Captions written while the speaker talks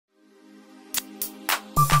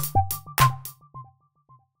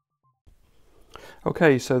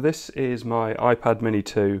Okay, so this is my iPad Mini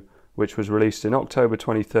 2, which was released in October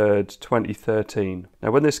 23rd, 2013.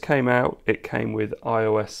 Now when this came out, it came with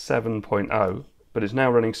iOS 7.0, but it's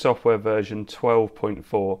now running software version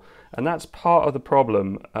 12.4, and that's part of the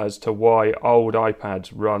problem as to why old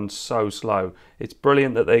iPads run so slow. It's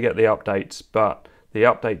brilliant that they get the updates, but the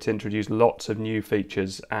updates introduce lots of new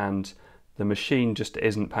features and the machine just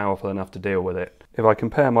isn't powerful enough to deal with it. If I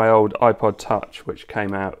compare my old iPod Touch, which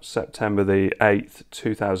came out September the 8th,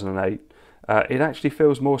 2008, it actually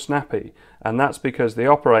feels more snappy, and that's because the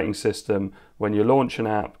operating system, when you launch an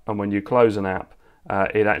app and when you close an app,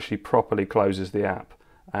 it actually properly closes the app,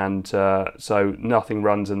 and so nothing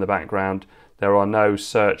runs in the background. There are no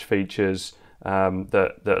search features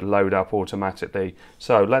that load up automatically.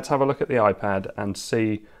 So let's have a look at the iPad and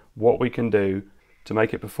see what we can do to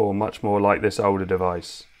make it perform much more like this older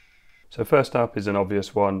device. So first up is an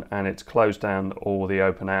obvious one, and it's close down all the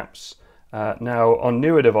open apps. Now on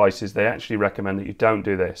newer devices they actually recommend that you don't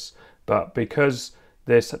do this, but because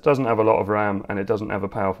this doesn't have a lot of RAM and it doesn't have a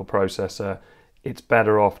powerful processor, it's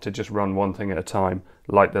better off to just run one thing at a time,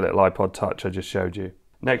 like the little iPod Touch I just showed you.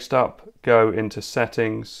 Next up, go into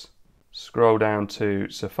Settings, scroll down to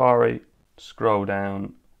Safari, scroll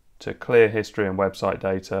down to Clear History and Website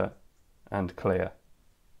Data, and Clear.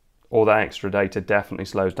 All that extra data definitely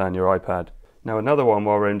slows down your iPad. Now another one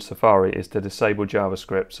while we're in Safari is to disable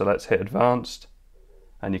JavaScript. So let's hit Advanced,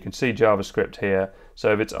 and you can see JavaScript here.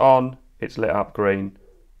 So if it's on, it's lit up green.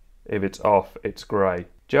 If it's off, it's grey.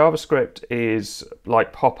 JavaScript is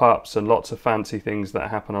like pop-ups and lots of fancy things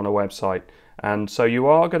that happen on a website. And so you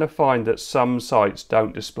are going to find that some sites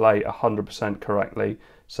don't display 100% correctly.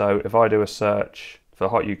 So if I do a search for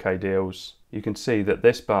Hot UK deals, you can see that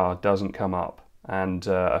this bar doesn't come up, and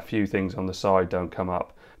a few things on the side don't come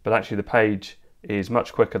up, but actually the page is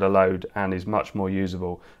much quicker to load and is much more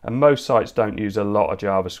usable, and most sites don't use a lot of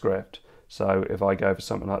JavaScript. So if I go for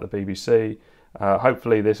something like the BBC,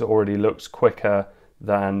 hopefully this already looks quicker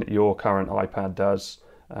than your current iPad does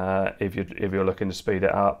if you're looking to speed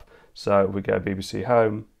it up. So if we go BBC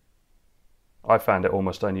Home, I found it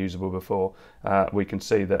almost unusable before. We can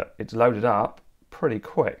see that it's loaded up pretty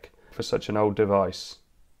quick for such an old device,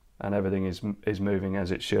 and everything is moving as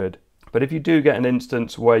it should. But if you do get an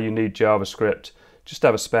instance where you need JavaScript, just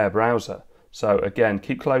have a spare browser. So again,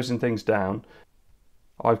 keep closing things down.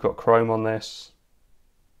 I've got Chrome on this,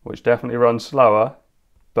 which definitely runs slower,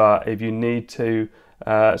 but if you need to,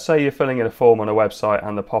 say you're filling in a form on a website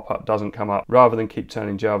and the pop-up doesn't come up, rather than keep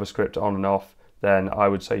turning JavaScript on and off, then I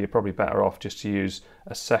would say you're probably better off just to use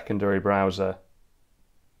a secondary browser.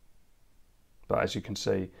 But as you can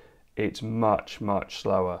see, it's much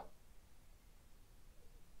slower,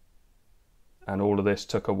 and all of this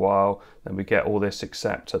took a while. Then we get all this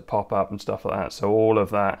accept at pop-up and stuff like that, so all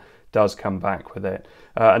of that does come back with it.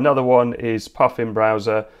 Another one is Puffin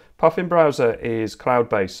Browser. Puffin Browser is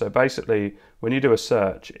cloud-based, so basically when you do a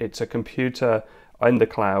search, it's a computer in the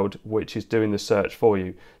cloud which is doing the search for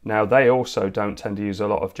you. Now they also don't tend to use a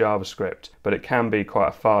lot of JavaScript, but it can be quite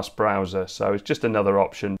a fast browser, so it's just another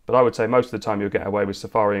option. But I would say most of the time you'll get away with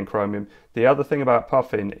Safari and Chromium. The other thing about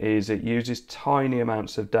Puffin is it uses tiny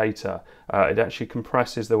amounts of data. It actually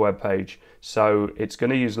compresses the web page, so it's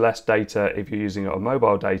going to use less data if you're using it on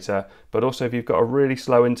mobile data, but also if you've got a really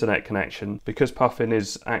slow internet connection. Because Puffin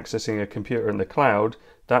is accessing a computer in the cloud,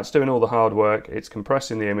 that's doing all the hard work. It's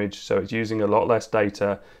compressing the image, so it's using a lot less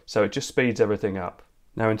data, so it just speeds everything up.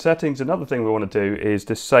 Now in settings, another thing we want to do is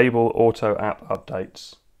disable auto app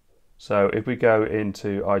updates. So if we go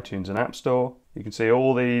into iTunes and App Store, you can see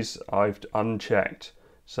all these I've unchecked.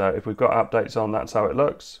 So if we've got updates on, that's how it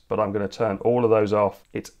looks, but I'm going to turn all of those off.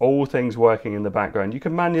 It's all things working in the background. You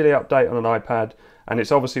can manually update on an iPad, and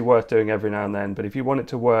it's obviously worth doing every now and then, but if you want it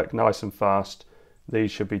to work nice and fast,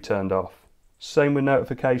 these should be turned off. Same with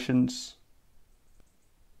notifications.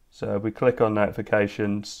 So if we click on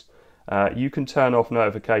notifications, you can turn off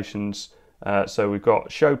notifications. So we've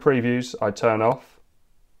got show previews, I turn off.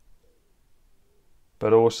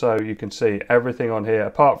 But also you can see everything on here,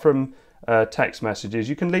 apart from text messages.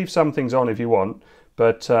 You can leave some things on if you want,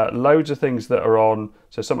 but loads of things that are on,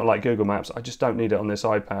 so something like Google Maps, I just don't need it on this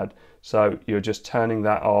iPad. So you're just turning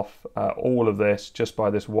that off, all of this, just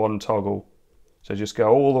by this one toggle. So just go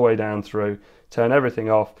all the way down through, turn everything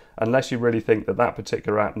off, unless you really think that that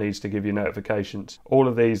particular app needs to give you notifications. All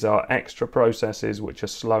of these are extra processes which are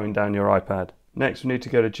slowing down your iPad. Next we need to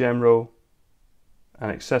go to General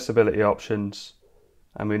and Accessibility Options,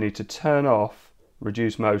 and we need to turn off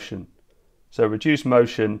Reduce Motion. So reduce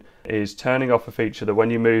motion is turning off a feature that when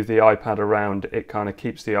you move the iPad around, it kind of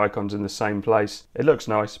keeps the icons in the same place. It looks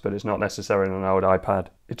nice, but it's not necessary on an old iPad.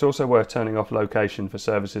 It's also worth turning off location for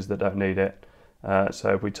services that don't need it.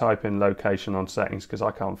 So if we type in location on settings, because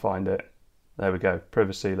I can't find it, there we go,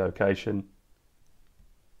 privacy location.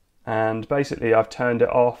 And basically I've turned it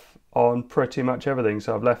off on pretty much everything.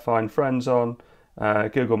 So I've left Find Friends on,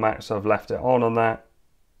 Google Maps I've left it on that,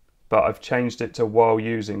 but I've changed it to while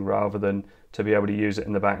using rather than to be able to use it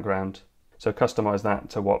in the background. So customize that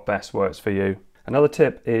to what best works for you. Another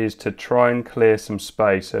tip is to try and clear some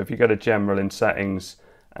space. So if you go to General in Settings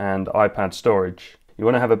and iPad Storage, you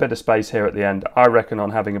want to have a bit of space here at the end. I reckon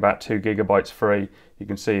on having about 2 gigabytes free. You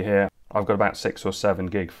can see here I've got about 6 or 7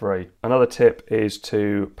 gig free. Another tip is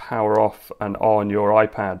to power off and on your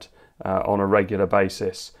iPad on a regular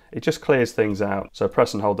basis. It just clears things out. So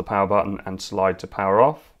press and hold the power button and slide to power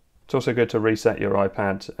off. It's also good to reset your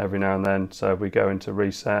iPad every now and then. So if we go into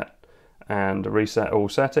reset and reset all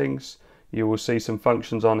settings, you will see some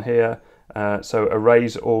functions on here. So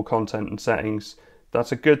erase all content and settings.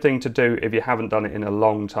 That's a good thing to do if you haven't done it in a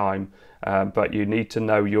long time, but you need to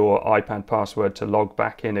know your iPad password to log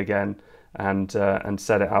back in again and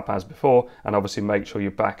set it up as before, and obviously make sure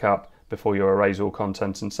you back up before you erase all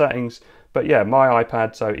contents and settings. But yeah, my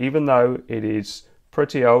iPad, so even though it is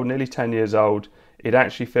pretty old, nearly 10 years old, it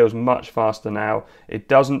actually feels much faster now. It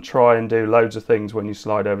doesn't try and do loads of things when you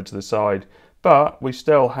slide over to the side, but we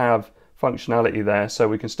still have functionality there, so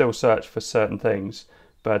we can still search for certain things.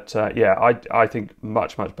 But yeah, I think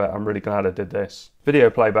much better. I'm really glad I did this.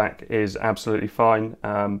 Video playback is absolutely fine,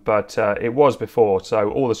 but it was before,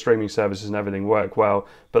 so all the streaming services and everything work well,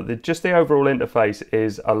 but just the overall interface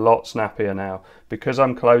is a lot snappier now. Because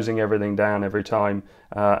I'm closing everything down every time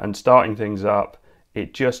and starting things up,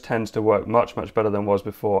 it just tends to work much better than was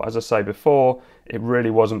before. As I say, before it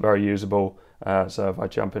really wasn't very usable. So if I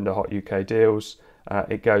jump into Hot UK Deals,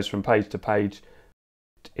 it goes from page to page.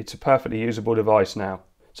 It's a perfectly usable device now.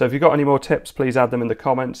 So if you've got any more tips, please add them in the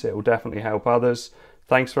comments. It will definitely help others.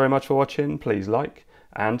 Thanks very much for watching. Please like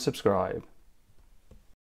and subscribe.